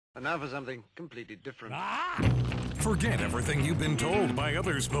And now for something completely different. Forget everything you've been told by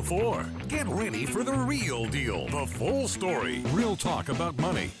others before. Get ready for the real deal, the full story, real talk about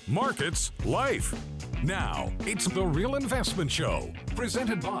money, markets, life. Now, it's The Real Investment Show,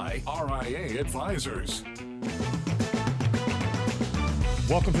 presented by RIA Advisors.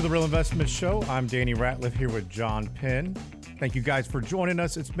 Welcome to The Real Investment Show. I'm Danny Ratliff here with John Penn. Thank you guys for joining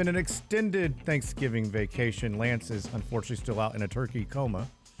us. It's been an extended Thanksgiving vacation. Lance is unfortunately still out in a turkey coma.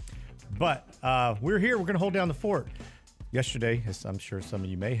 But we're here. We're going to hold down the fort. Yesterday, as I'm sure some of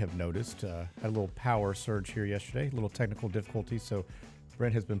you may have noticed, had a little power surge here yesterday, a little technical difficulty. So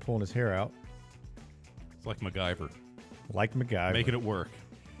Brent has been pulling his hair out. It's like MacGyver. Like MacGyver. Making it work.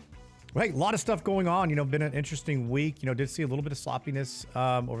 Well, hey, a lot of stuff going on. Been an interesting week. Did see a little bit of sloppiness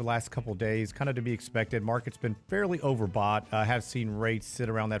over the last couple of days, kind of to be expected. Market's been fairly overbought. Have seen rates sit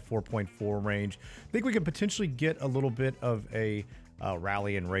around that 4.4 range. I think we could potentially get a little bit of a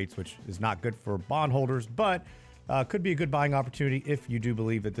rally in rates, which is not good for bondholders, but could be a good buying opportunity if you do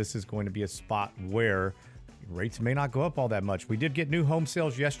believe that this is going to be a spot where rates may not go up all that much. We did get new home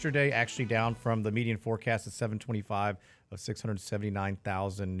sales yesterday, actually down from the median forecast of 725 of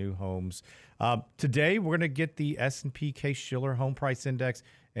 679,000 new homes. Today, we're going to get the S&P Case-Shiller Home Price Index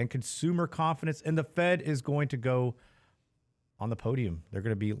and consumer confidence, and the Fed is going to go on the podium. There are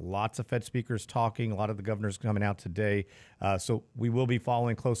going to be lots of Fed speakers talking, a lot of the governors coming out today. So we will be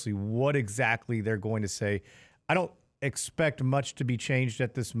following closely what exactly they're going to say. I don't expect much to be changed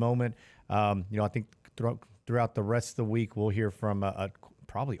at this moment. I think throughout the rest of the week, we'll hear from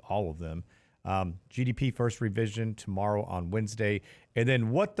probably all of them. GDP first revision tomorrow on Wednesday. And then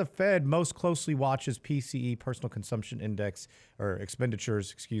what the Fed most closely watches, PCE, personal consumption index, or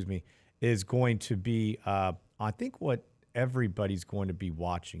expenditures, is going to be, I think, what everybody's going to be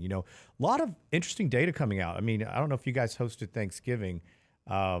watching. A lot of interesting data coming out. I mean, I don't know if you guys hosted Thanksgiving.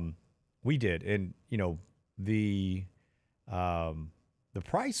 We did. And, the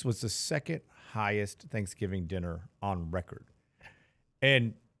price was the second highest Thanksgiving dinner on record.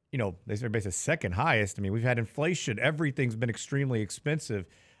 And, everybody says second highest. I mean, we've had inflation. Everything's been extremely expensive.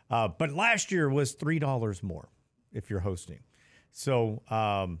 But last year was $3 more if you're hosting. So,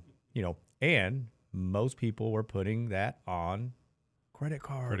 and most people were putting that on credit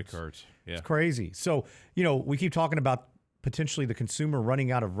cards. Credit cards, yeah. It's crazy. So, we keep talking about potentially the consumer running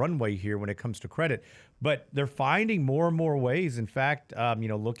out of runway here when it comes to credit, but they're finding more and more ways. In fact,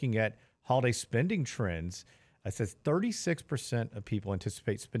 looking at holiday spending trends, it says 36% of people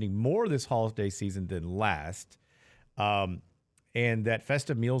anticipate spending more this holiday season than last, and that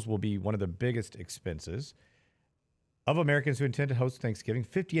festive meals will be one of the biggest expenses. Of Americans who intend to host Thanksgiving,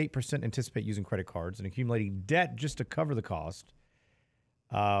 58% anticipate using credit cards and accumulating debt just to cover the cost.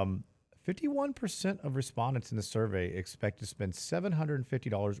 51% of respondents in the survey expect to spend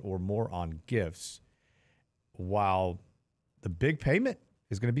 $750 or more on gifts, while the big payment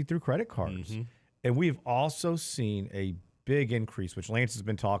is going to be through credit cards. Mm-hmm. And we've also seen a big increase, which Lance has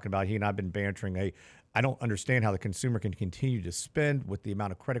been talking about. He and I have been bantering. I don't understand how the consumer can continue to spend with the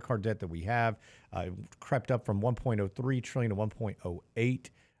amount of credit card debt that we have. It crept up from $1.03 trillion to $1.08.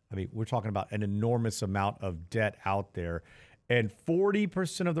 I mean, we're talking about an enormous amount of debt out there. And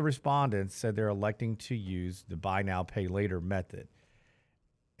 40% of the respondents said they're electing to use the buy now, pay later method.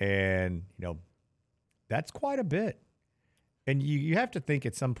 And, that's quite a bit. And you have to think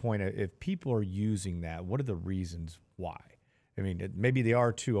at some point, if people are using that, what are the reasons why? I mean, maybe they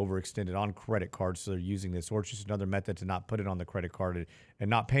are too overextended on credit cards, so they're using this, or it's just another method to not put it on the credit card and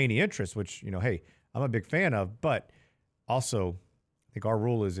not pay any interest, which, hey, I'm a big fan of. But also, I think our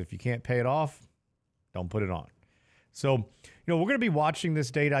rule is if you can't pay it off, don't put it on. So, we're going to be watching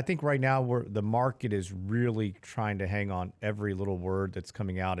this data. I think right now the market is really trying to hang on every little word that's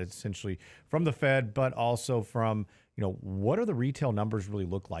coming out, essentially from the Fed, but also from, what are the retail numbers really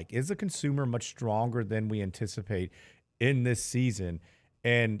look like? Is the consumer much stronger than we anticipate in this season?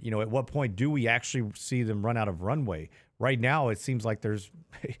 And, at what point do we actually see them run out of runway? Right now, it seems like there's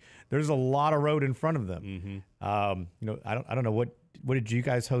a lot of road in front of them. Mm-hmm. I don't know, what did you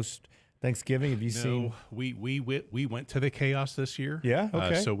guys host Thanksgiving? Have you seen? We went to the Chaos this year. Yeah,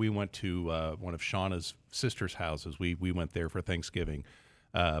 okay. So we went to one of Shauna's sister's houses. We went there for Thanksgiving.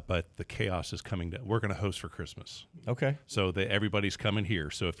 But the Chaos is coming. We're going to host for Christmas. Okay. So everybody's coming here.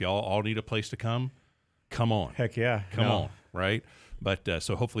 So if y'all all need a place to come on. Heck yeah. Come on, right? But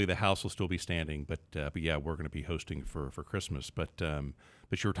so hopefully the house will still be standing. But yeah, we're going to be hosting for Christmas. But you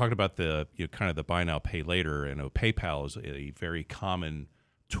were talking about the kind of the buy now, pay later. And PayPal is a very common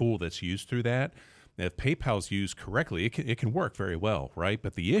tool that's used through that. If PayPal's used correctly, it can work very well, right?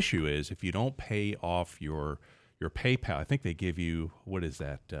 But the issue is if you don't pay off your your PayPal, I think they give you, what is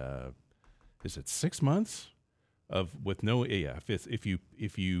that? Is it 6 months of with no? Yeah, if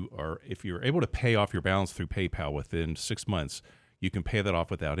you're able to pay off your balance through PayPal within 6 months, you can pay that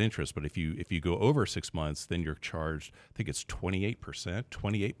off without interest. But if you go over 6 months, then you're charged, I think it's 28%,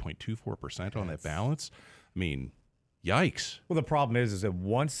 28.24% on that balance. I mean, yikes. Well, the problem is that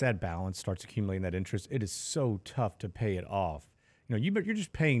once that balance starts accumulating that interest, it is so tough to pay it off. You're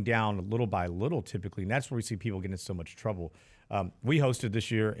just paying down little by little typically, and that's where we see people get in so much trouble. We hosted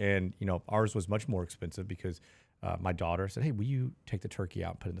this year, and ours was much more expensive because my daughter said, "Hey, will you take the turkey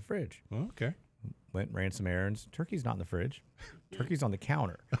out and put it in the fridge?" Oh, okay. Went, ran some errands. Turkey's not in the fridge. Turkey's on the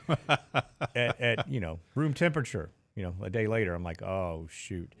counter at room temperature. A day later, I'm like, oh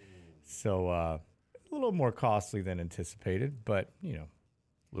shoot. So a little more costly than anticipated, but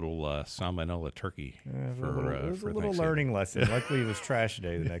Little salmonella turkey it for was a little Thanksgiving. learning lesson. Luckily, it was trash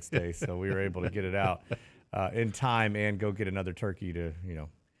day the next day, so we were able to get it out in time and go get another turkey to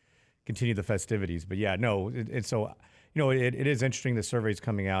continue the festivities. But yeah, no, and so it is interesting. The survey's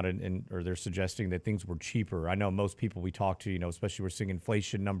coming out or they're suggesting that things were cheaper. I know most people we talk to, especially we're seeing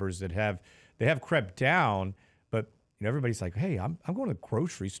inflation numbers that have crept down, but everybody's like, hey, I'm going to the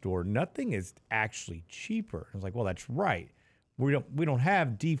grocery store. Nothing is actually cheaper. I was like, well, that's right. We don't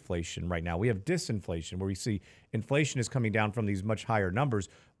have deflation right now. We have disinflation, where we see inflation is coming down from these much higher numbers,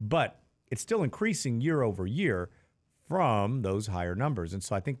 but it's still increasing year over year from those higher numbers. And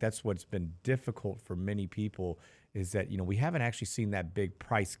so I think that's what's been difficult for many people is that, we haven't actually seen that big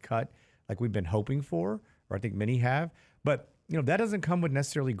price cut like we've been hoping for, or I think many have. But, that doesn't come with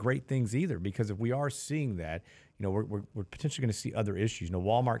necessarily great things either, because if we are seeing that, we're potentially going to see other issues.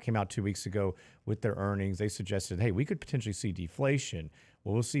 Walmart came out 2 weeks ago with their earnings. They suggested, hey, we could potentially see deflation.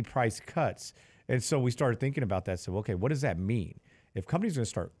 Well, we'll see price cuts. And so we started thinking about that. So, okay, what does that mean? If companies are going to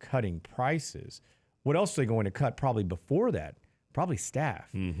start cutting prices, what else are they going to cut probably before that? Probably staff.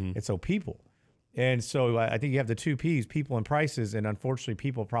 And so people. And so I think you have the two P's, people and prices. And unfortunately,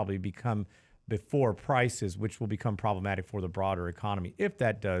 people probably become before prices, which will become problematic for the broader economy if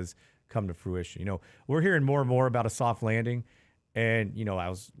that does come to fruition. We're hearing more and more about a soft landing. And, I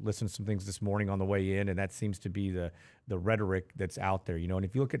was listening to some things this morning on the way in, and that seems to be the rhetoric that's out there. And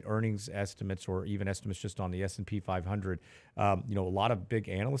if you look at earnings estimates or even estimates just on the S&P 500, a lot of big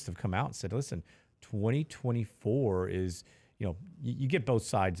analysts have come out and said, listen, 2024 is, you get both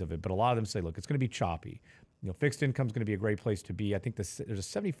sides of it, but a lot of them say, look, it's going to be choppy. Fixed income is going to be a great place to be. I think there's a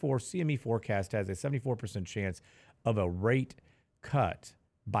CME forecast has a 74% chance of a rate cut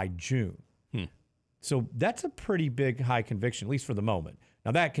by June. So that's a pretty big high conviction, at least for the moment.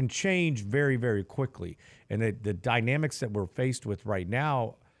 Now that can change very, very quickly. And the dynamics that we're faced with right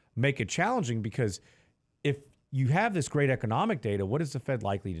now make it challenging, because if you have this great economic data, what is the Fed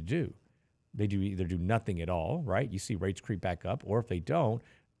likely to do? They either do nothing at all, right? You see rates creep back up, or if they don't,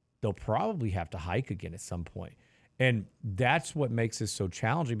 they'll probably have to hike again at some point. And that's what makes this so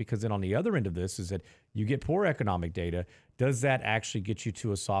challenging, because then on the other end of this is that you get poor economic data. Does that actually get you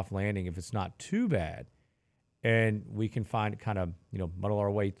to a soft landing if it's not too bad? And we can muddle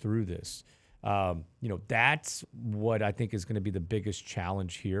our way through this. That's what I think is going to be the biggest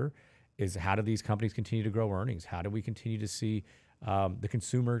challenge here, is how do these companies continue to grow earnings? How do we continue to see the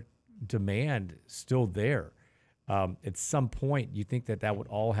consumer demand still there? At some point, you think that would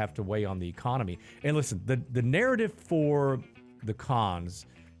all have to weigh on the economy. And listen, the narrative for the cons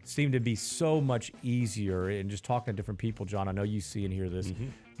seem to be so much easier, and just talking to different people, John, I know you see and hear this,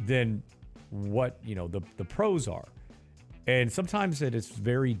 than what the pros are. And sometimes it is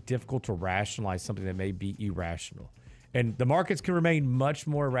very difficult to rationalize something that may be irrational. And the markets can remain much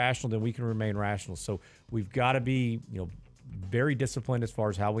more irrational than we can remain rational. So we've got to be very disciplined as far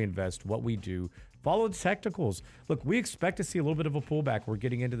as how we invest, what we do. Follow the technicals. Look, we expect to see a little bit of a pullback. We're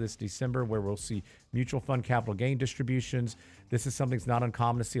getting into this December where we'll see mutual fund capital gain distributions. This is something that's not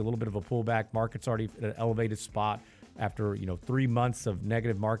uncommon to see a little bit of a pullback. Market's already at an elevated spot after 3 months of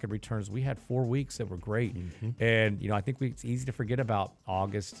negative market returns. We had 4 weeks that were great. And I think it's easy to forget about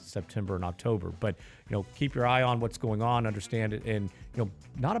August, September, and October. But keep your eye on what's going on, understand it, and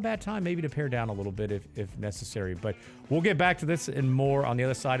not a bad time maybe to pare down a little bit if necessary. But we'll get back to this and more on the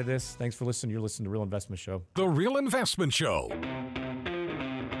other side of this. Thanks for listening. You're listening to Real Investment Show. The Real Investment Show.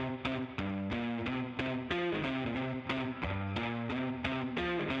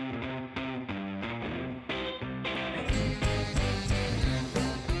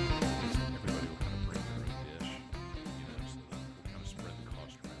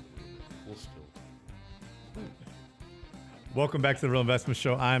 Welcome back to the Real Investment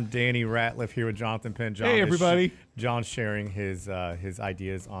Show. I'm Danny Ratliff here with Jonathan Penn. Hey, everybody. John's sharing his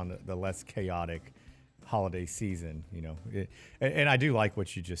ideas on the less chaotic holiday season, and I do like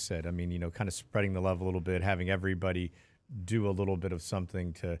what you just said. I mean, kind of spreading the love a little bit, having everybody do a little bit of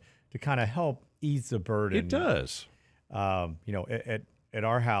something to kind of help ease the burden. It does. At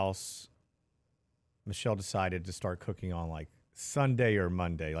our house, Michelle decided to start cooking on like Sunday or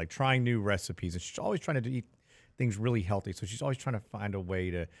Monday, like trying new recipes. And she's always trying to eat things really healthy. So she's always trying to find a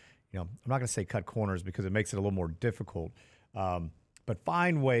way to, I'm not going to say cut corners because it makes it a little more difficult, but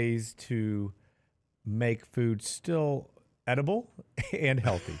find ways to make food still edible and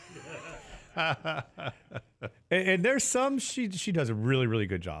healthy. and there's some she does a really, really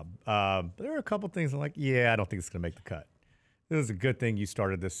good job. But there are a couple things I'm like, I don't think it's going to make the cut. It was a good thing you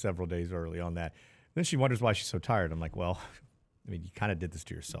started this several days early on that. Then she wonders why she's so tired. I'm like, well, I mean, you kind of did this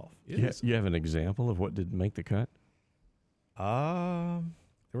to yourself. You have an example of what didn't make the cut?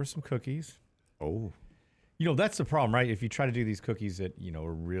 There were some cookies. Oh. That's the problem, right? If you try to do these cookies that,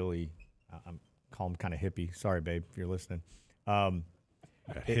 are really, I'm calling them kind of hippie. Sorry, babe, if you're listening.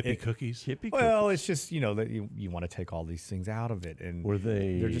 Hippie cookies? Hippie Well, cookies. it's just, that you want to take all these things out of it. And Were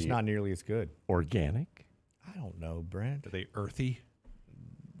they they're just not nearly as good. organic? I don't know, Brent. Are they earthy?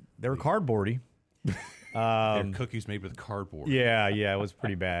 They were cardboardy. They're cookies made with cardboard. Yeah, it was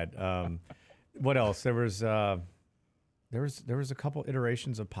pretty bad. What else? There was a couple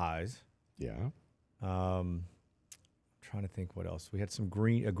iterations of pies. Yeah. Trying to think what else. We had a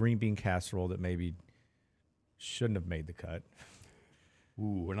green bean casserole that maybe shouldn't have made the cut.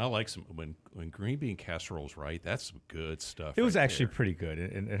 Ooh, and I like when green bean casserole's right. That's some good stuff. It was right actually there. pretty good.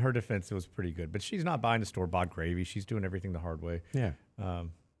 In her defense, it was pretty good. But she's not buying the store-bought gravy. She's doing everything the hard way. Yeah.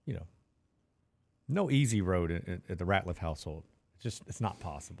 No easy road at the Ratliff household. It's not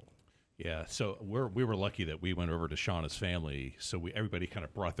possible. Yeah, so we were lucky that we went over to Shauna's family, so everybody kind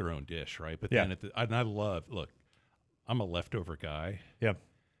of brought their own dish, right? But then and I look, I'm a leftover guy. Yep.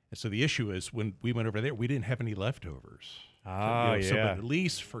 And so the issue is when we went over there, we didn't have any leftovers. Oh, So, yeah. but at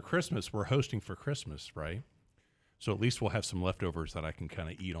least for Christmas, we're hosting for Christmas, right? So at least we'll have some leftovers that I can kind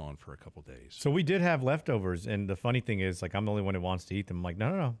of eat on for a couple days. So we did have leftovers, and the funny thing is, like, I'm the only one who wants to eat them. I'm like,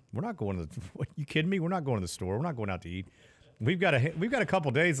 no, we're not going to the. What, you kidding me? We're not going to the store. We're not going out to eat. We've got a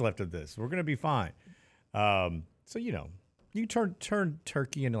couple days left of this. We're gonna be fine. So you turn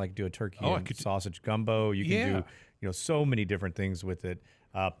turkey into like do a turkey and sausage gumbo. You can do so many different things with it.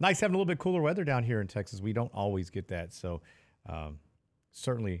 Nice having a little bit cooler weather down here in Texas. We don't always get that, so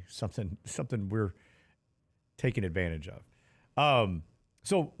certainly something we're taking advantage of.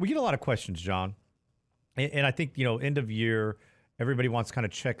 So we get a lot of questions, John, and I think end of year, everybody wants to kind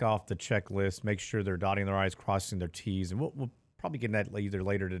of check off the checklist, make sure they're dotting their I's, crossing their T's, and we'll probably get that either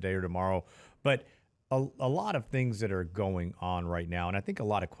later today or tomorrow. But a lot of things that are going on right now, and I think a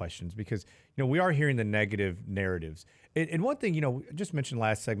lot of questions because we are hearing the negative narratives. And one thing I just mentioned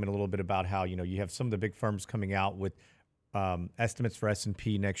last segment a little bit about how you have some of the big firms coming out with estimates for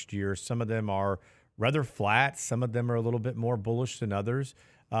S&P next year. Some of them are rather flat. Some of them are a little bit more bullish than others.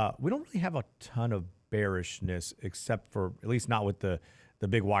 We don't really have a ton of bearishness, except for at least not with the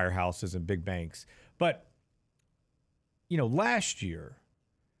big wirehouses and big banks. But last year,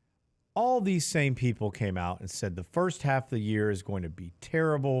 all these same people came out and said the first half of the year is going to be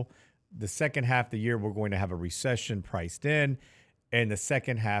terrible. The second half of the year, we're going to have a recession priced in, and the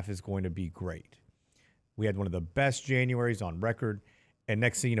second half is going to be great. We had one of the best Januaries on record. And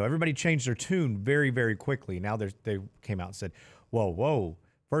next thing you know, everybody changed their tune very, very quickly. Now they came out and said, whoa,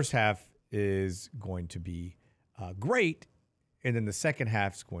 first half is going to be great, and then the second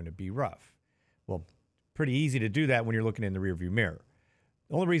half is going to be rough. Well, pretty easy to do that when you're looking in the rearview mirror.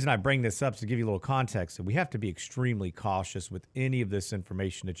 The only reason I bring this up is to give you a little context that we have to be extremely cautious with any of this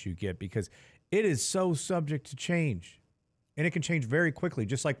information that you get because it is so subject to change. And it can change very quickly,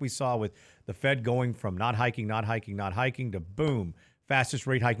 just like we saw with the Fed going from not hiking to boom, fastest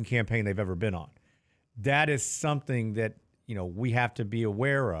rate hiking campaign they've ever been on. That is something that we have to be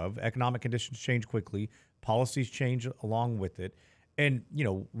aware of. Economic conditions change quickly. Policies change along with it. And,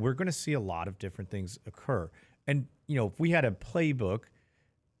 we're going to see a lot of different things occur. And, if we had a playbook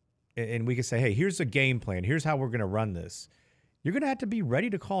and we could say, hey, here's a game plan. Here's how we're going to run this. You're going to have to be ready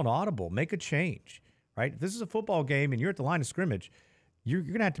to call an audible, make a change, right? If this is a football game and you're at the line of scrimmage, you're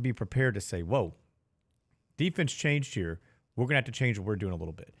going to have to be prepared to say, whoa, defense changed here. We're going to have to change what we're doing a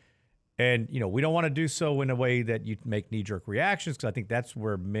little bit. And, we don't want to do so in a way that you make knee-jerk reactions because I think that's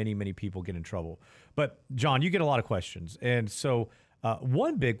where many, many people get in trouble. But, John, you get a lot of questions. And so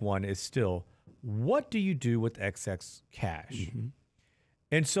one big one is still, what do you do with excess cash? Mm-hmm.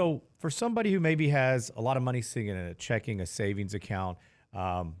 And so for somebody who maybe has a lot of money sitting in a checking, a savings account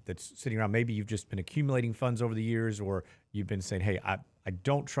that's sitting around, maybe you've just been accumulating funds over the years or you've been saying, hey, I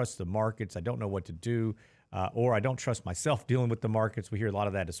don't trust the markets. I don't know what to do, or I don't trust myself dealing with the markets. We hear a lot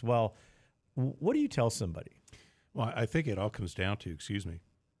of that as well. What do you tell somebody? Well, I think it all comes down to,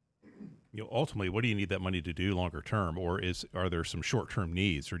 ultimately, what do you need that money to do longer term, or are there some short term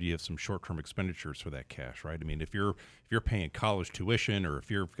needs, or do you have some short term expenditures for that cash? Right. I mean, if you're paying college tuition, or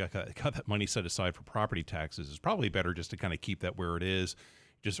if you've got that money set aside for property taxes, it's probably better just to kind of keep that where it is,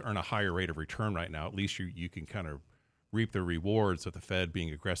 just earn a higher rate of return right now. At least you can kind of reap the rewards of the Fed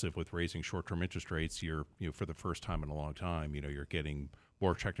being aggressive with raising short term interest rates. You're for the first time in a long time, you're getting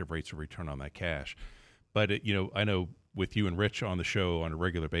more attractive rates of return on that cash. But I know with you and Rich on the show on a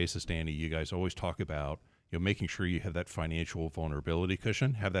regular basis, Danny, you guys always talk about making sure you have that financial vulnerability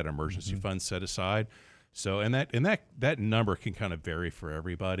cushion, have that emergency fund set aside. So and that number can kind of vary for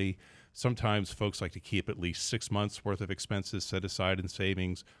everybody. Sometimes folks like to keep at least 6 months worth of expenses set aside in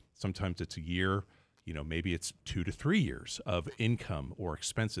savings. Sometimes it's a year. Maybe it's 2 to 3 years of income or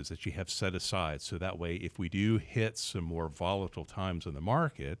expenses that you have set aside. So that way, if we do hit some more volatile times in the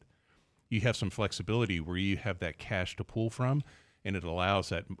market, you have some flexibility where you have that cash to pull from, and it allows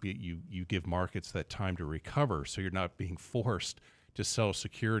that you give markets that time to recover. So you're not being forced to sell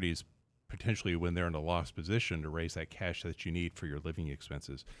securities potentially when they're in a loss position to raise that cash that you need for your living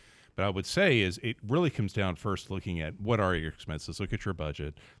expenses. But I would say is it really comes down first looking at what are your expenses, look at your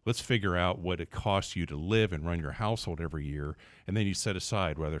budget. Let's figure out what it costs you to live and run your household every year. And then you set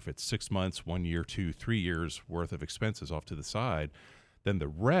aside whether if it's 6 months, 1 year, 2, 3 years worth of expenses off to the side. Then the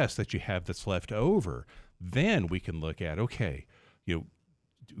rest that you have that's left over, then we can look at, okay, do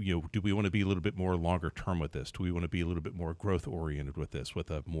we want to be a little bit more longer term with this? Do we want to be a little bit more growth oriented with this,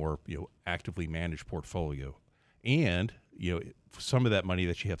 with a more, actively managed portfolio? And, some of that money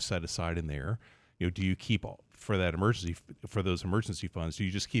that you have set aside in there, do you keep for those emergency funds, do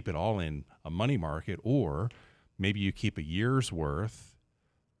you just keep it all in a money market, or maybe you keep a year's worth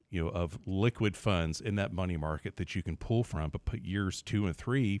of liquid funds in that money market that you can pull from, but put years 2 and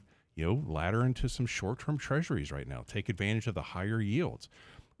 3, ladder into some short-term treasuries right now. Take advantage of the higher yields.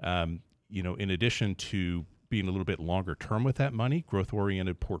 In addition to being a little bit longer term with that money,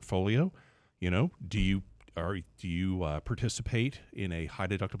 growth-oriented portfolio, do you participate in a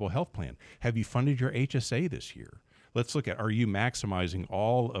high-deductible health plan? Have you funded your HSA this year? Let's look at, are you maximizing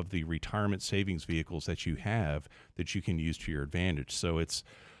all of the retirement savings vehicles that you have that you can use to your advantage? So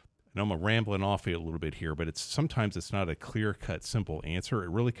I'm rambling off a little bit here, but sometimes it's not a clear-cut, simple answer. It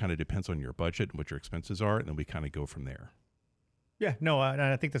really kind of depends on your budget and what your expenses are, and then we kind of go from there. Yeah, no, and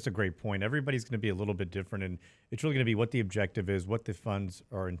I think that's a great point. Everybody's going to be a little bit different, and it's really going to be what the objective is, what the funds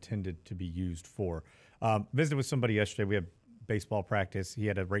are intended to be used for. Visited with somebody yesterday. We had baseball practice. He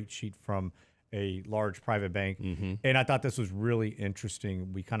had a rate sheet from a large private bank, and I thought this was really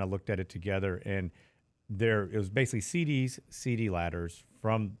interesting. We kind of looked at it together, and it was basically CDs, CD ladders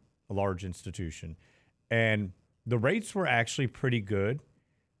from a large institution, and the rates were actually pretty good.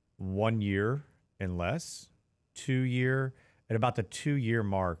 1 year and less, 2 year. At about the 2 year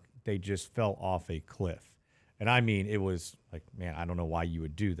mark, they just fell off a cliff. And I mean, it was like, man, I don't know why you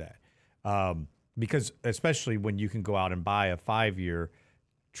would do that. Because especially when you can go out and buy a 5 year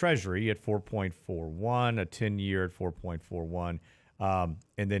treasury at 4.41, a 10 year at 4.41.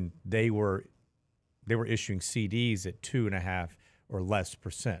 And then they were issuing CDs at 2.5 or less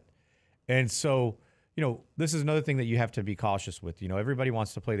percent. And so, this is another thing that you have to be cautious with. Everybody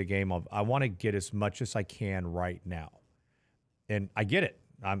wants to play the game of, I want to get as much as I can right now. And I get it.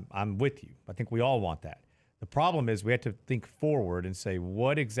 I'm with you. I think we all want that. The problem is we have to think forward and say,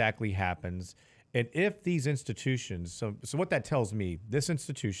 what exactly happens? And if these institutions, so what that tells me, this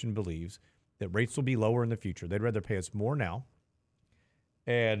institution believes that rates will be lower in the future. They'd rather pay us more now.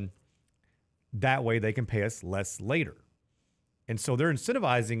 And that way they can pay us less later. And so they're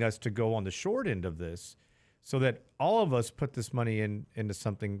incentivizing us to go on the short end of this so that all of us put this money into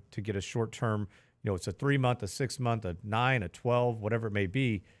something to get a short term, it's a 3 month, a 6 month, a 9, a 12, whatever it may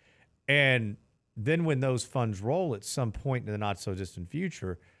be. And then when those funds roll at some point in the not so distant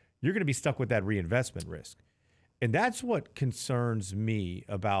future, you're going to be stuck with that reinvestment risk. And that's what concerns me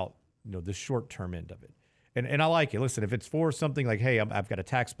about, the short term end of it. And I like it. Listen, if it's for something like, hey, I've got a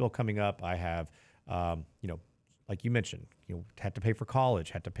tax bill coming up. I have, like you mentioned, had to pay for college,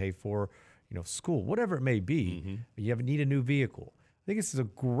 had to pay for, school, whatever it may be. You need a new vehicle. I think this is a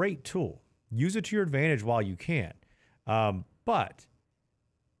great tool. Use it to your advantage while you can. But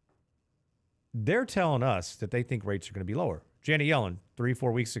they're telling us that they think rates are going to be lower. Janet Yellen,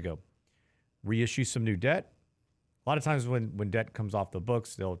 3-4 weeks ago, reissue some new debt. A lot of times when debt comes off the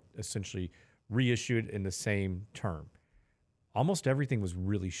books, they'll essentially reissue it in the same term. Almost everything was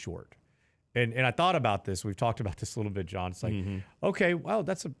really short. And I thought about this. We've talked about this a little bit, John. It's like, okay, well,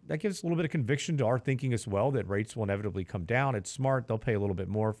 that gives us a little bit of conviction to our thinking as well that rates will inevitably come down. It's smart. They'll pay a little bit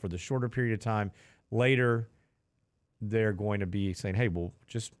more for the shorter period of time. Later, they're going to be saying, hey, we'll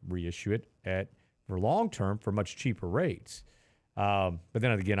just reissue it for long term for much cheaper rates. But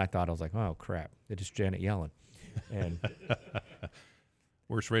then again, I was like, oh, crap. It is Janet Yellen. And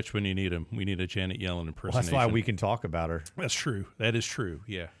Where's Rich when you need him? We need a Janet Yellen impersonation. that's why we can talk about her. That's true. That is true.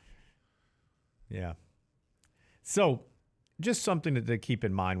 Yeah. Yeah. So just something to keep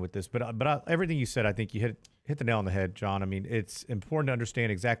in mind with this. But everything you said, I think you hit the nail on the head, John. I mean, it's important to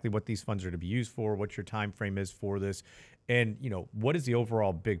understand exactly what these funds are to be used for, what your time frame is for this, and, what is the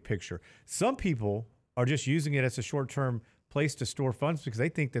overall big picture. Some people are just using it as a short-term place to store funds because they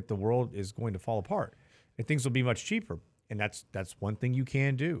think that the world is going to fall apart and things will be much cheaper. And that's one thing you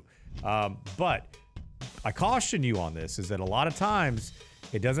can do. But I caution you on this is that a lot of times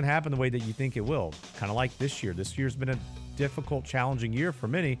it doesn't happen the way that you think it will. Kind of like this year. This year's been a difficult, challenging year for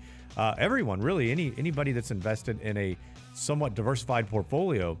many. Everyone, really, anybody that's invested in a somewhat diversified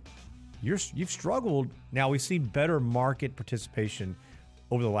portfolio, you've struggled. Now we've seen better market participation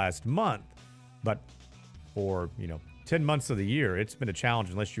over the last month, but for 10 months of the year, it's been a challenge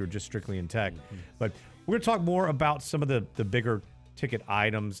unless you're just strictly in tech. But we're going to talk more about some of the bigger ticket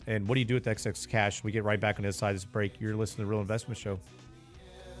items and what do you do with excess cash. We get right back on the other side of this break. You're listening to The Real Investment Show.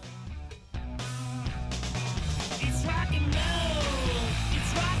 It's rock and roll.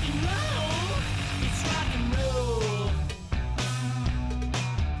 It's rock and roll. It's rock and roll.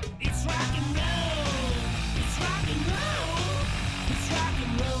 It's rock and roll. It's rock and roll. It's rock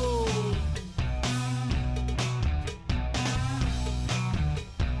and roll.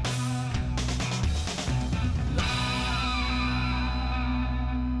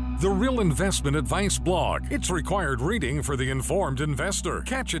 The Real Investment Advice blog. It's required reading for the informed investor.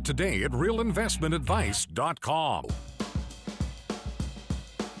 Catch it today at realinvestmentadvice.com.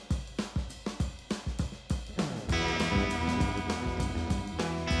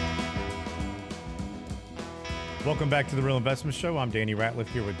 Welcome back to The Real Investment Show. I'm Danny Ratliff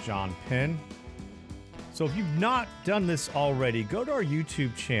here with John Penn. So if you've not done this already, go to our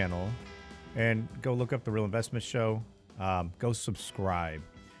YouTube channel and go look up The Real Investment Show. Go subscribe.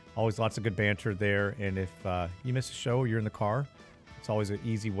 Always lots of good banter there. And if you miss a show or you're in the car, it's always an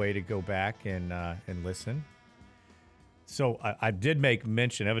easy way to go back and listen. So I did make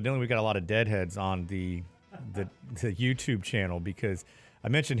mention, evidently we got a lot of deadheads on the YouTube channel because I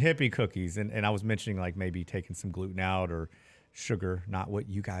mentioned hippie cookies and I was mentioning like maybe taking some gluten out or sugar, not what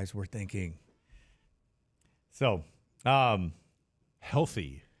you guys were thinking. So,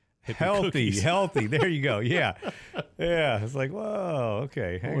 Healthy. Healthy. There you go. Yeah. It's like, whoa,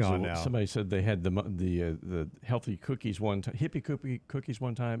 okay, hang on now. Somebody said they had the healthy cookies one time, hippie cookies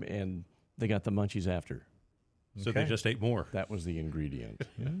one time, and they got the munchies after. So they just ate more. That was the ingredient.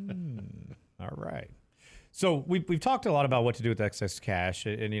 All right. So we've talked a lot about what to do with excess cash,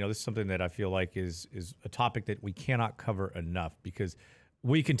 and this is something that I feel like is a topic that we cannot cover enough because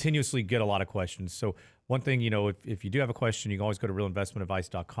we continuously get a lot of questions. So one thing, if you do have a question, you can always go to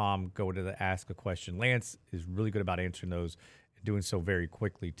realinvestmentadvice.com, go to the Ask a Question. Lance is really good about answering those and doing so very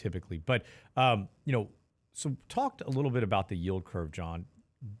quickly, typically. But, so talked a little bit about the yield curve, John.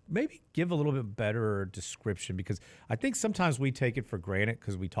 Maybe give a little bit better description because I think sometimes we take it for granted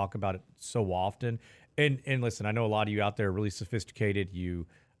because we talk about it so often. And listen, I know a lot of you out there are really sophisticated. You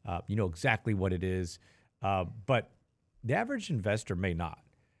know exactly what it is, but the average investor may not.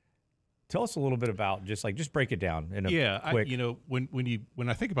 Tell us a little bit about just break it down in a quick. When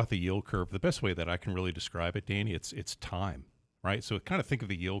I think about the yield curve, the best way that I can really describe it, Danny, it's time, right? So kind of think of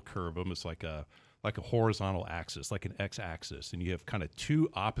the yield curve almost like a horizontal axis, like an x-axis, and you have kind of two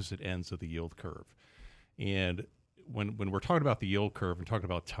opposite ends of the yield curve. And when we're talking about the yield curve and talking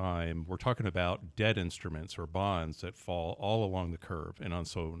about time, we're talking about debt instruments or bonds that fall all along the curve. And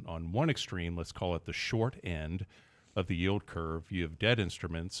on one extreme, let's call it the short end of the yield curve, you have debt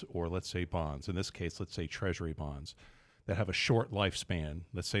instruments, or let's say bonds. In this case, let's say treasury bonds that have a short lifespan.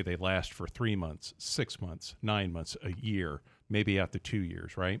 Let's say they last for 3 months, 6 months, 9 months, a year, maybe out to 2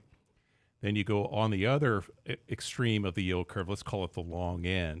 years, right? Then you go on the other extreme of the yield curve, let's call it the long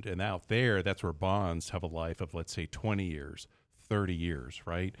end. And out there, that's where bonds have a life of, let's say, 20 years, 30 years,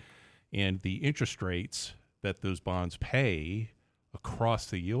 right? And the interest rates that those bonds pay across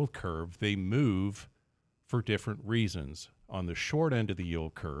the yield curve, they move for different reasons. On the short end of the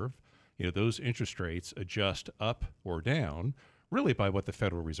yield curve, those interest rates adjust up or down really by what the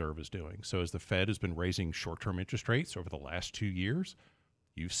Federal Reserve is doing. So as the Fed has been raising short-term interest rates over the last 2 years,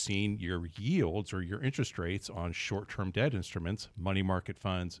 you've seen your yields or your interest rates on short-term debt instruments, money market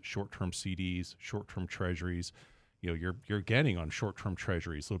funds, short-term CDs, short-term treasuries. You're getting on short-term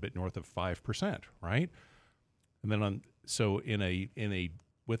treasuries a little bit north of 5%, right? And then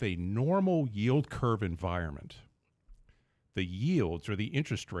with a normal yield curve environment, the yields or the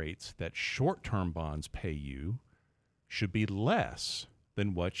interest rates that short-term bonds pay you should be less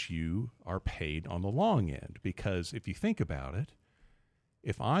than what you are paid on the long end. Because if you think about it,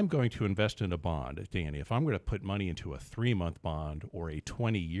 if I'm going to invest in a bond, Danny, if I'm going to put money into a 3-month bond or a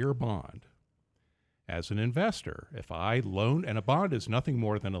 20-year bond, as an investor, if I loan, and a bond is nothing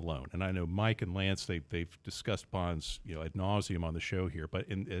more than a loan, and I know Mike and Lance, they've discussed bonds ad nauseum on the show here, but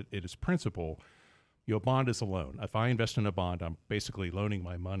in its principle, a bond is a loan. If I invest in a bond, I'm basically loaning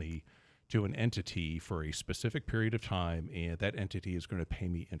my money to an entity for a specific period of time, and that entity is going to pay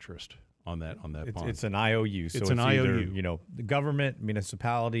me interest on that bond. It's an IOU. So it's an IOU. Either, the government,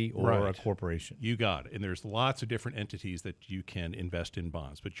 municipality, or a corporation. You got it. And there's lots of different entities that you can invest in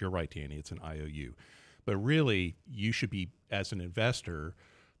bonds. But you're right, Danny, it's an IOU. But really, you should be, as an investor,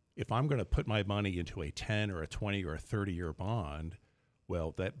 if I'm going to put my money into a 10 or a 20 or a 30-year bond,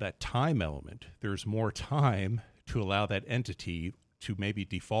 well, that time element, there's more time to allow that entity to maybe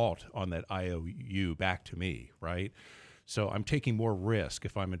default on that IOU back to me, right? So I'm taking more risk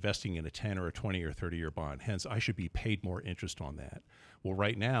if I'm investing in a 10 or a 20 or 30-year bond. Hence, I should be paid more interest on that. Well,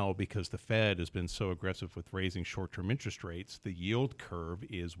 right now, because the Fed has been so aggressive with raising short-term interest rates, the yield curve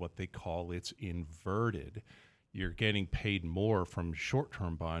is what they call it's inverted. You're getting paid more from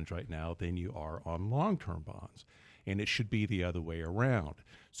short-term bonds right now than you are on long-term bonds. And it should be the other way around.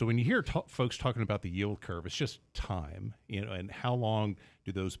 So when you hear folks talking about the yield curve, it's just time, and how long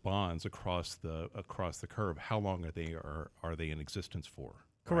do those bonds across the curve? How long are they in existence for?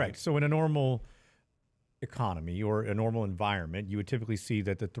 Correct. Right? So in a normal economy or a normal environment, you would typically see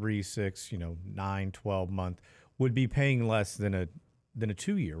that the 3, 6, 9, 12 month would be paying less than a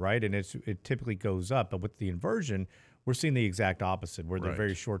 2-year, right? And it typically goes up, but with the inversion, we're seeing the exact opposite, where the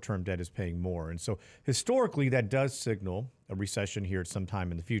very short-term debt is paying more. And so historically, that does signal a recession here at some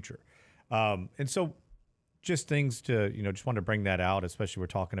time in the future. And so just things to, just want to bring that out, especially we're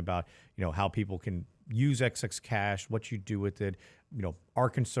talking about, how people can use excess cash, what you do with it, our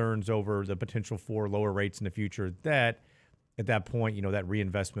concerns over the potential for lower rates in the future, that at that point, that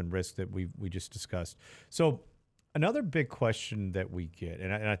reinvestment risk that we just discussed. So another big question that we get,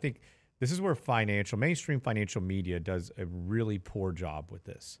 and I think this is where mainstream financial media does a really poor job with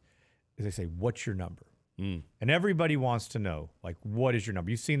this, is they say, what's your number? And everybody wants to know, like, what is your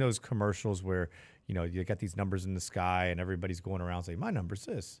number? You've seen those commercials where, you got these numbers in the sky and everybody's going around saying, my number's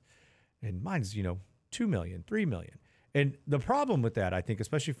this. And mine's, 2 million, 3 million. And the problem with that, I think,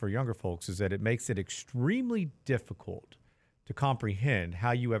 especially for younger folks, is that it makes it extremely difficult to comprehend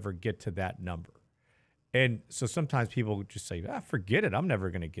how you ever get to that number. And so sometimes people just say, forget it. I'm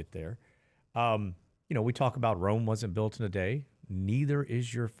never going to get there. We talk about Rome wasn't built in a day. Neither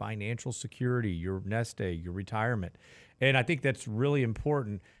is your financial security, your nest egg, your retirement. And I think that's really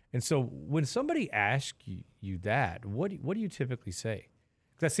important. And so when somebody asks you that, what do you typically say?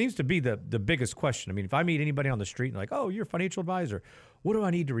 That seems to be the biggest question. I mean, if I meet anybody on the street and like, oh, you're a financial advisor, what do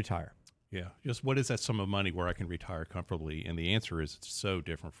I need to retire? Yeah, just what is that sum of money where I can retire comfortably? And the answer is it's so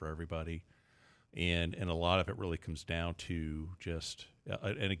different for everybody. And a lot of it really comes down to just,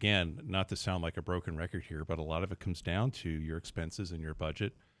 and again, not to sound like a broken record here, but a lot of it comes down to your expenses and your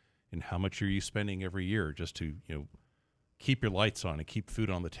budget and how much are you spending every year just to, keep your lights on and keep food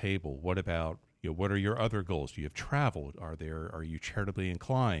on the table. What about, what are your other goals? Do you have travel? Are you charitably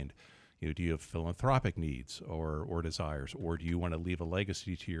inclined? Do you have philanthropic needs or desires? Or do you want to leave a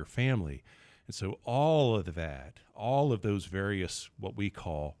legacy to your family? And so all of those various, what we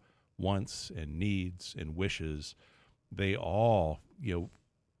call wants and needs and wishes, they all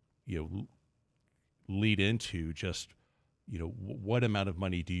lead into just what amount of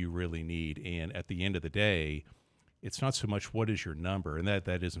money do you really need? And at the end of the day, it's not so much what is your number, and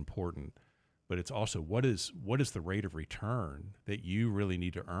that is important, but it's also what is the rate of return that you really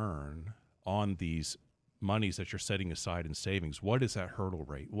need to earn on these monies that you're setting aside in savings. What is that hurdle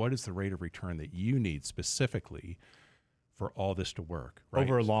rate? What is the rate of return that you need specifically for all this to work, right?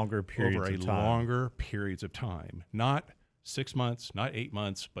 Over a longer period of time. Longer periods of time. Not 6 months, not 8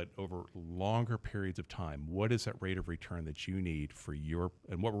 months, but over longer periods of time. What is that rate of return that you need for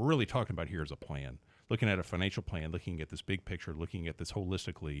and what we're really talking about here is a plan. Looking at a financial plan, looking at this big picture, looking at this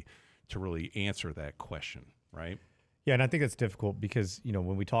holistically to really answer that question, right? Yeah, and I think it's difficult because,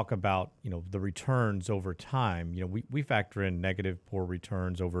 when we talk about, the returns over time, we factor in negative, poor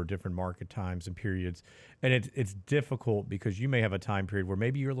returns over different market times and periods. And it's difficult because you may have a time period where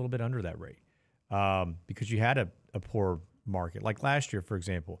maybe you're a little bit under that rate because you had a poor market. Like last year, for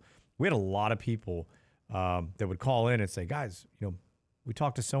example, we had a lot of people that would call in and say, guys, we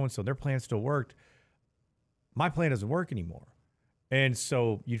talked to so-and-so, their plan still worked. My plan doesn't work anymore. And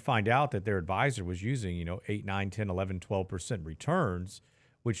so you'd find out that their advisor was using, 8, 9, 10, 11, 12% returns,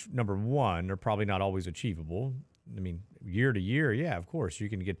 which, number one, are probably not always achievable. I mean, year to year, yeah, of course, you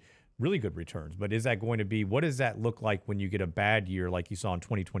can get really good returns. But is that going to be, what does that look like when you get a bad year like you saw in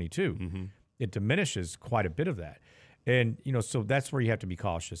 2022? Mm-hmm. It diminishes quite a bit of that. And, so that's where you have to be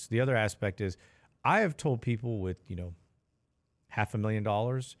cautious. The other aspect is I have told people with,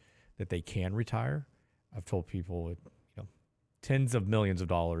 $500,000 that they can retire. I've told people with, tens of millions of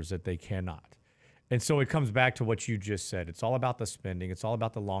dollars that they cannot. And so it comes back to what you just said. It's all about the spending. It's all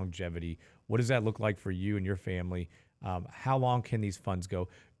about the longevity. What does that look like for you and your family? How long can these funds go?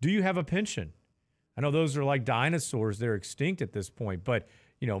 Do you have a pension? I know those are like dinosaurs. They're extinct at this point, but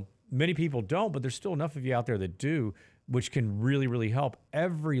many people don't, but there's still enough of you out there that do, which can really, really help.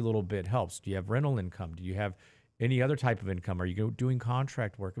 Every little bit helps. Do you have rental income? Do you have any other type of income? Are you doing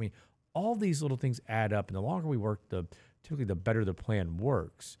contract work? I mean, all these little things add up, and the longer we work, typically the better the plan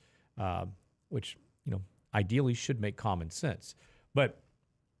works, which, ideally should make common sense. But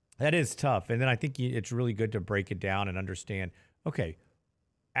that is tough. And then I think it's really good to break it down and understand, okay,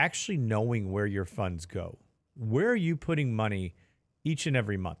 actually knowing where your funds go. Where are you putting money each and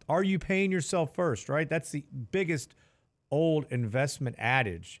every month? Are you paying yourself first, right? That's the biggest old investment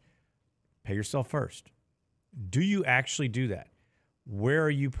adage. Pay yourself first. Do you actually do that? Where are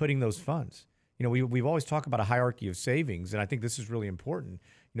you putting those funds? We've always talked about a hierarchy of savings, and I think this is really important,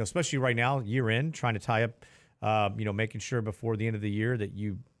 especially right now, year end, trying to tie up, making sure before the end of the year that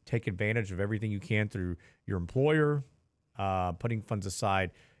you take advantage of everything you can through your employer, putting funds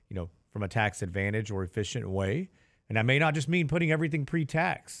aside, from a tax advantage or efficient way. And that may not just mean putting everything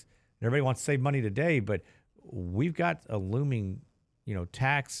pre-tax. Everybody wants to save money today, but we've got a looming,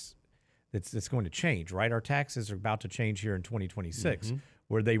 tax that's going to change, right? Our taxes are about to change here in 2026.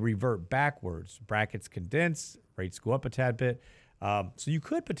 Where they revert backwards. Brackets condense, rates go up a tad bit. So you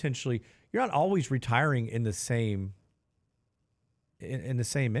could potentially, you're not always retiring in the same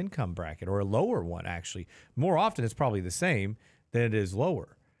income bracket, or a lower one, actually. More often it's probably the same than it is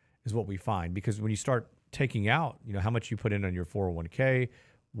lower, is what we find. Because when you start taking out, how much you put in on your 401k,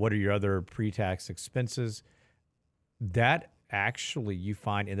 what are your other pre-tax expenses, that actually you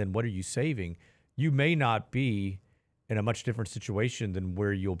find, and then what are you saving? You may not be in a much different situation than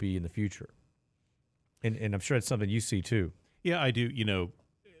where you'll be in the future. And I'm sure it's something you see too. Yeah, I do.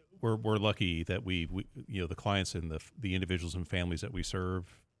 We're lucky that we the clients and the individuals and families that we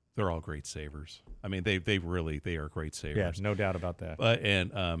serve, they're all great savers. I mean, they are great savers. Yeah, no doubt about that. But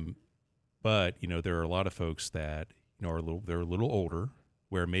there are a lot of folks that are a little older,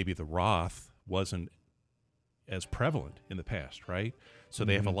 where maybe the Roth wasn't as prevalent in the past, right? So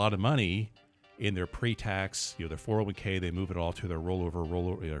they have a lot of money in their pre-tax, their 401k, they move it all to their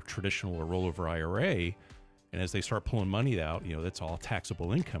rollover, traditional or rollover IRA. And as they start pulling money out, that's all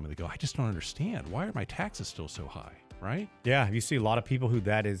taxable income. And they go, I just don't understand. Why are my taxes still so high, right? Yeah, you see a lot of people who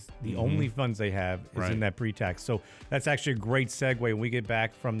that is the only funds they have is Right. in that pre-tax. So that's actually a great segue. When we get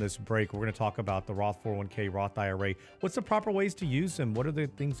back from this break, we're going to talk about the Roth 401k, Roth IRA. What's the proper ways to use them? What are the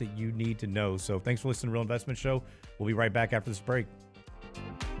things that you need to know? So thanks for listening to Real Investment Show. We'll be right back after this break.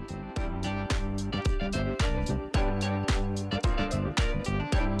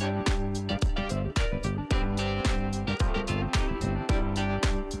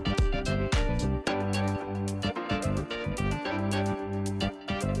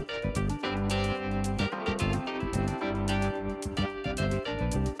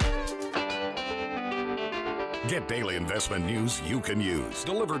 Get daily investment news you can use,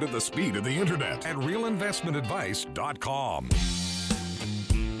 delivered at the speed of the internet at realinvestmentadvice.com.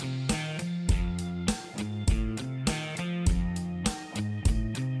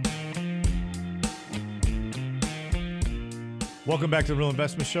 Welcome back to the Real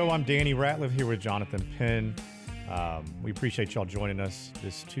Investment Show. I'm Danny Ratliff here with Jonathan Penn. We appreciate y'all joining us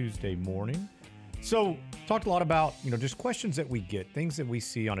this Tuesday morning. So, talked a lot about, just questions that we get, things that we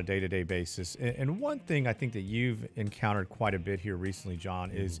see on a day-to-day basis. And one thing I think that you've encountered quite a bit here recently,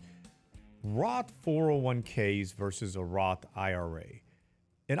 John, is Roth 401ks versus a Roth IRA.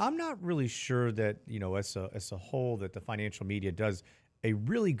 And I'm not really sure that, as a whole, that the financial media does a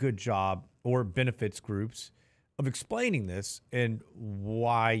really good job, or benefits groups, of explaining this and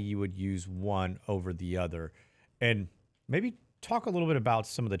why you would use one over the other. And maybe talk a little bit about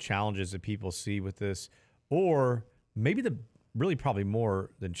some of the challenges that people see with this, or maybe really probably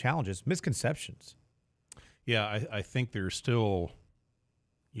more than challenges, misconceptions. Yeah, I think there's still,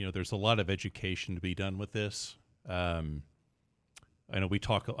 there's a lot of education to be done with this. I know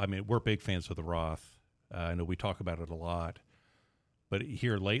we're big fans of the Roth. I know we talk about it a lot, but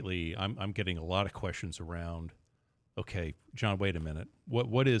here lately, I'm getting a lot of questions around, okay, John, wait a minute.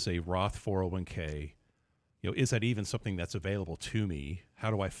 What is a Roth 401k? Is that even something that's available to me? How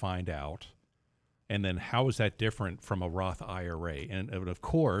do I find out? And then how is that different from a Roth IRA? And of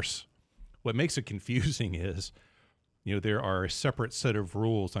course, what makes it confusing is, there are a separate set of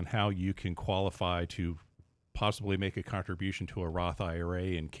rules on how you can qualify to possibly make a contribution to a Roth IRA,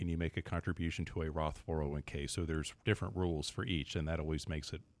 and can you make a contribution to a Roth 401k? So there's different rules for each, and that always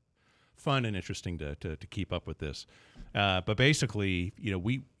makes it fun and interesting to keep up with this. But basically,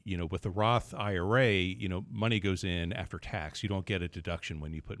 with the Roth IRA, money goes in after tax. You don't get a deduction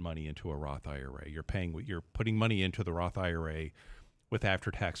when you put money into a Roth IRA. You're putting money into the Roth IRA with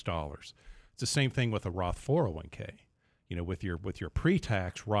after-tax dollars. It's the same thing with a Roth 401k. With your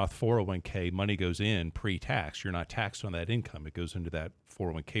pre-tax Roth 401k, money goes in pre-tax. You're not taxed on that income. It goes into that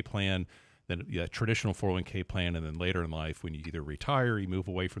 401k plan, then traditional 401k plan, and then later in life, when you either retire, you move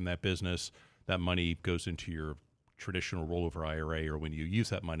away from that business, that money goes into your traditional rollover IRA, or when you use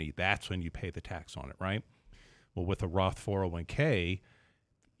that money, that's when you pay the tax on it, right? Well, with a Roth 401k,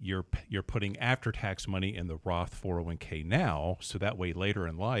 you're putting after-tax money in the Roth 401k now, so that way later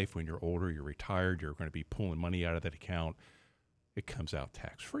in life, when you're older, you're retired, you're going to be pulling money out of that account, it comes out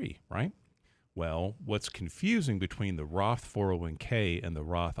tax-free, right? Well, what's confusing between the Roth 401k and the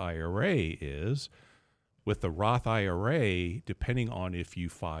Roth IRA is, with the Roth IRA, depending on if you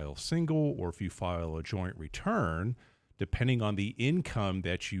file single or if you file a joint return, depending on the income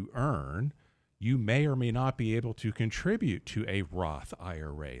that you earn, you may or may not be able to contribute to a Roth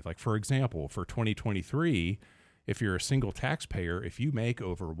IRA. Like, for example, for 2023, if you're a single taxpayer, if you make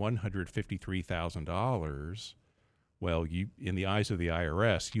over $153,000, well, in the eyes of the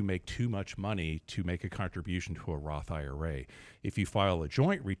IRS, you make too much money to make a contribution to a Roth IRA. If you file a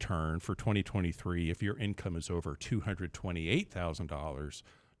joint return for 2023, if your income is over $228,000,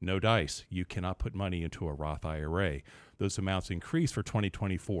 no dice. You cannot put money into a Roth IRA. Those amounts increase for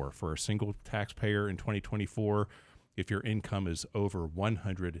 2024. For a single taxpayer in 2024, if your income is over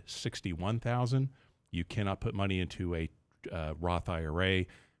 $161,000, you cannot put money into a Roth IRA.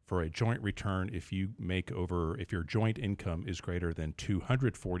 For a joint return, if your joint income is greater than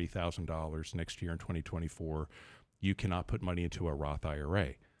 $240,000 next year in 2024, you cannot put money into a Roth IRA.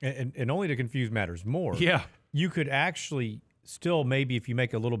 And only to confuse matters more, Yeah. you could actually still, maybe if you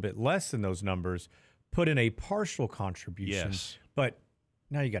make a little bit less than those numbers, put in a partial contribution. Yes. But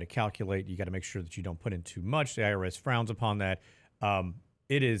now you got to calculate. You got to make sure that you don't put in too much. The IRS frowns upon that.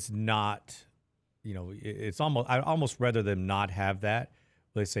 It is not, it's almost, I almost rather them not have that.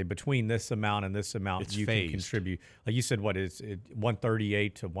 They say between this amount and this amount, It's you phased. can contribute. Like you said, what is it?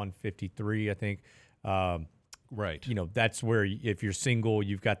 138 to 153, I think. Right. That's where if you're single,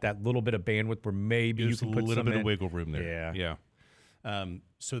 you've got that little bit of bandwidth where maybe There's you can a put little some bit in. of wiggle room there. Yeah.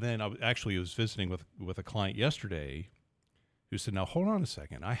 So then I was visiting with a client yesterday who said, now hold on a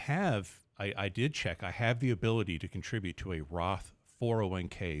second. I did check. I have the ability to contribute to a Roth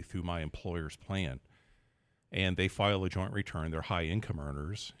 401k through my employer's plan. And they file a joint return. They're high income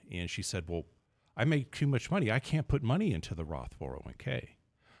earners. And she said, well, I make too much money. I can't put money into the Roth 401k.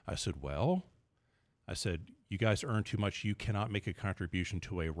 I said, you guys earn too much. You cannot make a contribution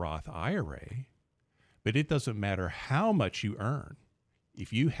to a Roth IRA. But it doesn't matter how much you earn.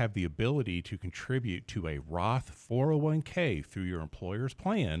 If you have the ability to contribute to a Roth 401k through your employer's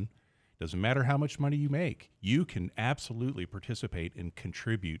plan, doesn't matter how much money you make, you can absolutely participate and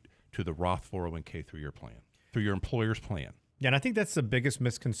contribute to the Roth 401k through your plan, through your employer's plan. Yeah, and I think that's the biggest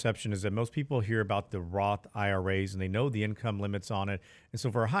misconception is that most people hear about the Roth IRAs and they know the income limits on it. And so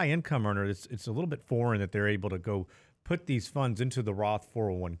for a high income earner, it's a little bit foreign that they're able to go put these funds into the Roth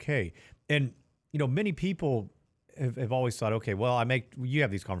 401k. And, many people have always thought, okay, well, you have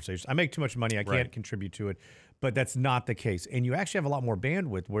these conversations. I make too much money. I can't Right. contribute to it. But that's not the case. And you actually have a lot more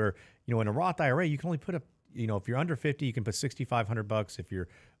bandwidth where, in a Roth IRA, you can only put up, if you're under 50, you can put $6,500. If you're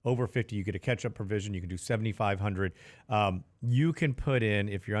over 50, you get a catch-up provision. You can do $7,500. You can put in,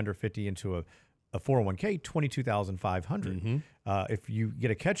 if you're under 50, into a 401k, $22,500. If you get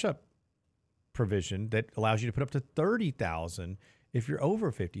a catch-up provision that allows you to put up to $30,000 if you're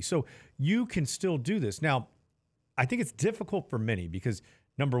over 50. So you can still do this. Now, I think it's difficult for many because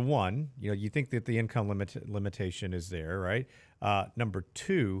number one, you think that the income limitation is there, right? Number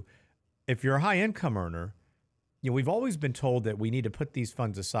two, if you're a high income earner, we've always been told that we need to put these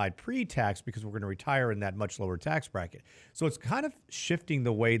funds aside pre-tax because we're going to retire in that much lower tax bracket. So it's kind of shifting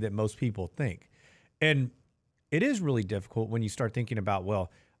the way that most people think. And it is really difficult when you start thinking about,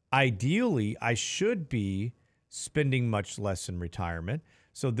 well, ideally, I should be spending much less in retirement.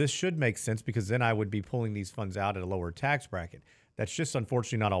 So this should make sense because then I would be pulling these funds out at a lower tax bracket. That's just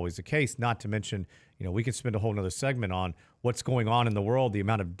unfortunately not always the case. Not to mention, we could spend a whole nother segment on what's going on in the world, the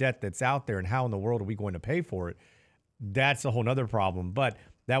amount of debt that's out there, and how in the world are we going to pay for it. That's a whole nother problem. But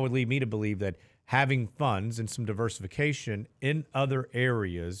that would lead me to believe that having funds and some diversification in other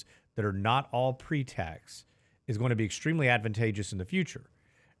areas that are not all pre-tax is going to be extremely advantageous in the future.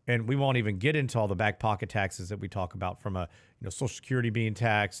 And we won't even get into all the back pocket taxes that we talk about from Social Security being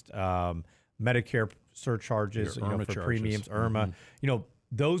taxed, Medicare surcharges, Your IRMA for charges. premiums, IRMA.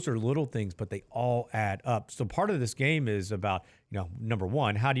 Those are little things, but they all add up. So part of this game is about, number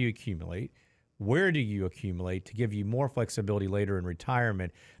one, how do you accumulate? Where do you accumulate to give you more flexibility later in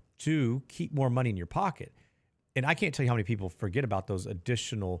retirement to keep more money in your pocket? And I can't tell you how many people forget about those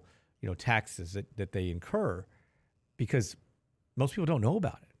additional, taxes that they incur because most people don't know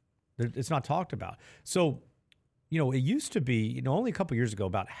about it. It's not talked about. So, it used to be, only a couple of years ago,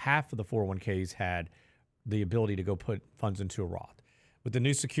 about half of the 401ks had the ability to go put funds into a Roth. With the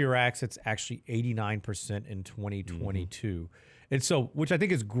new Secure Acts, it's actually 89% in 2022. And so, which I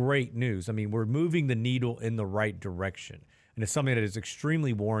think is great news. I mean, we're moving the needle in the right direction. And it's something that is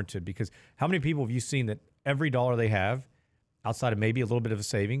extremely warranted because how many people have you seen that every dollar they have, outside of maybe a little bit of a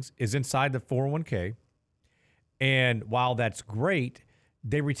savings, is inside the 401k? And while that's great,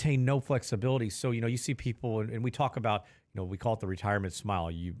 they retain no flexibility. So, you see people, and we talk about, we call it the retirement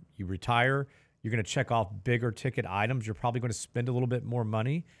smile. You retire, you're going to check off bigger ticket items. You're probably going to spend a little bit more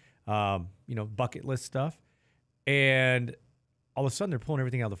money, bucket list stuff. And all of a sudden they're pulling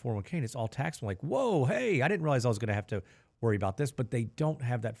everything out of the 401k and it's all taxable. Like, whoa, hey, I didn't realize I was going to have to worry about this, but they don't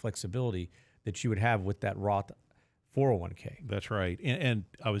have that flexibility that you would have with that Roth 401k. That's right. And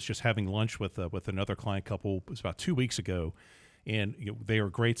I was just having lunch with another client couple. It was about 2 weeks ago, and they are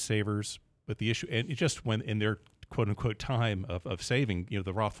great savers. But the issue, and it just when in their quote unquote time of saving,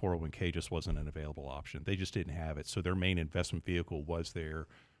 the Roth 401k just wasn't an available option. They just didn't have it. So their main investment vehicle was their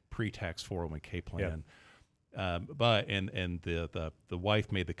pre-tax 401k plan. Yeah. But the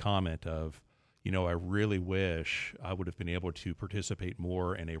wife made the comment of, I really wish I would have been able to participate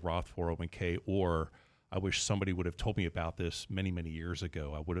more in a Roth 401k, or I wish somebody would have told me about this many, many years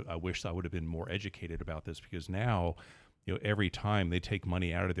ago. I wish I would have been more educated about this because now, every time they take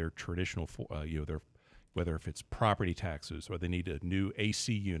money out of their traditional, whether if it's property taxes or they need a new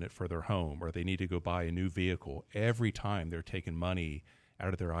AC unit for their home or they need to go buy a new vehicle, every time they're taking money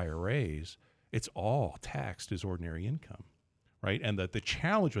out of their IRAs, it's all taxed as ordinary income, right? And the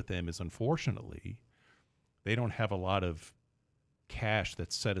challenge with them is, unfortunately, they don't have a lot of cash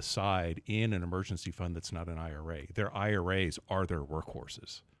that's set aside in an emergency fund that's not an IRA. Their IRAs are their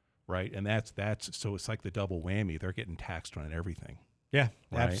workhorses, right? And that's so it's like the double whammy. They're getting taxed on everything. Yeah,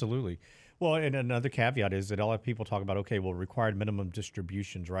 right? Absolutely. Well, and another caveat is that a lot of people talk about, okay, well, required minimum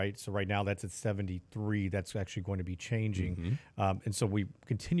distributions, right? So right now that's at 73. That's actually going to be changing. Mm-hmm. And so we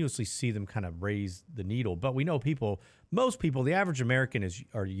continuously see them kind of raise the needle. But we know most people, the average American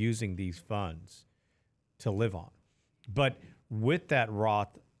are using these funds to live on. But with that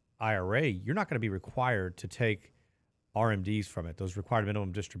Roth IRA, you're not going to be required to take RMDs from it, those required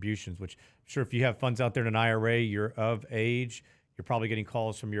minimum distributions, which I'm sure if you have funds out there in an IRA, you're of age, you're probably getting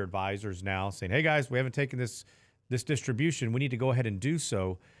calls from your advisors now saying, hey guys, we haven't taken this distribution. We need to go ahead and do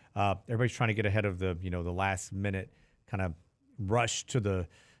so. Everybody's trying to get ahead of the last minute kind of rush to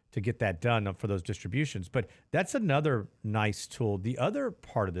get that done for those distributions. But that's another nice tool. The other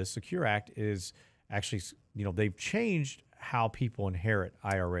part of this Secure Act is actually, they've changed how people inherit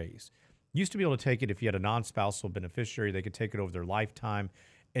IRAs. Used to be able to take it if you had a non-spousal beneficiary, they could take it over their lifetime.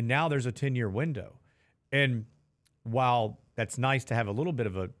 And now there's a 10-year window. And while that's nice to have a little bit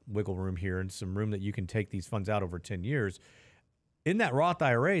of a wiggle room here and some room that you can take these funds out over 10 years, in that Roth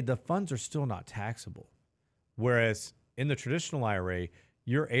IRA, the funds are still not taxable. Whereas in the traditional IRA,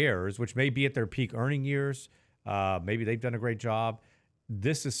 your heirs, which may be at their peak earning years, maybe they've done a great job.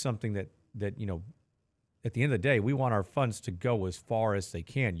 This is something that at the end of the day, we want our funds to go as far as they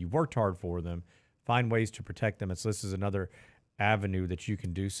can. You've worked hard for them. Find ways to protect them. And so this is another avenue that you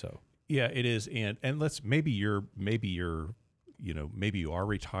can do so. Yeah, it is. And maybe you are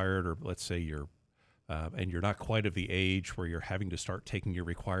retired, or let's say you're and you're not quite of the age where you're having to start taking your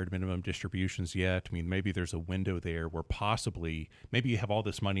required minimum distributions yet. I mean, maybe there's a window there where possibly maybe you have all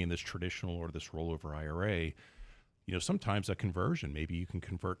this money in this traditional or this rollover IRA, sometimes a conversion, maybe you can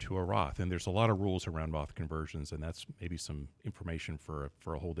convert to a Roth, and there's a lot of rules around Roth conversions, and that's maybe some information for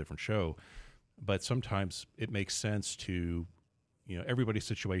a whole different show. But sometimes it makes sense to, everybody's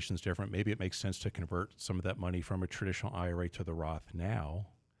situation is different. Maybe it makes sense to convert some of that money from a traditional IRA to the Roth now.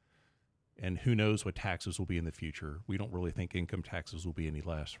 And who knows what taxes will be in the future. We don't really think income taxes will be any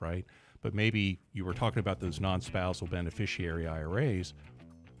less, right? But maybe you were talking about those non-spousal beneficiary IRAs.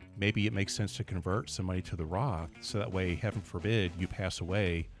 Maybe it makes sense to convert some money to the Roth, so that way, heaven forbid, you pass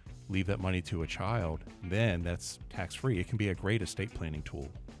away, leave that money to a child, then that's tax-free. It can be a great estate planning tool.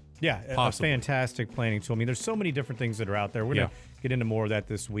 Yeah, Possibly. a fantastic planning tool. I mean, there's so many different things that are out there. We're going to get into more of that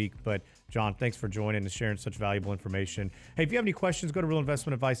this week. But, John, thanks for joining and sharing such valuable information. Hey, if you have any questions, go to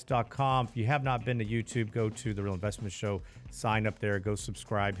realinvestmentadvice.com. If you have not been to YouTube, go to The Real Investment Show. Sign up there. Go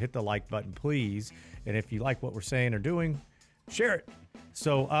subscribe. Hit the like button, please. And if you like what we're saying or doing, share it.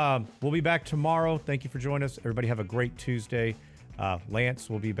 So we'll be back tomorrow. Thank you for joining us. Everybody have a great Tuesday. Lance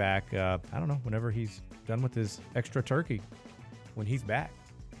will be back, I don't know, whenever he's done with his extra turkey, when he's back.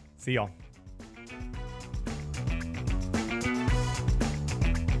 See y'all.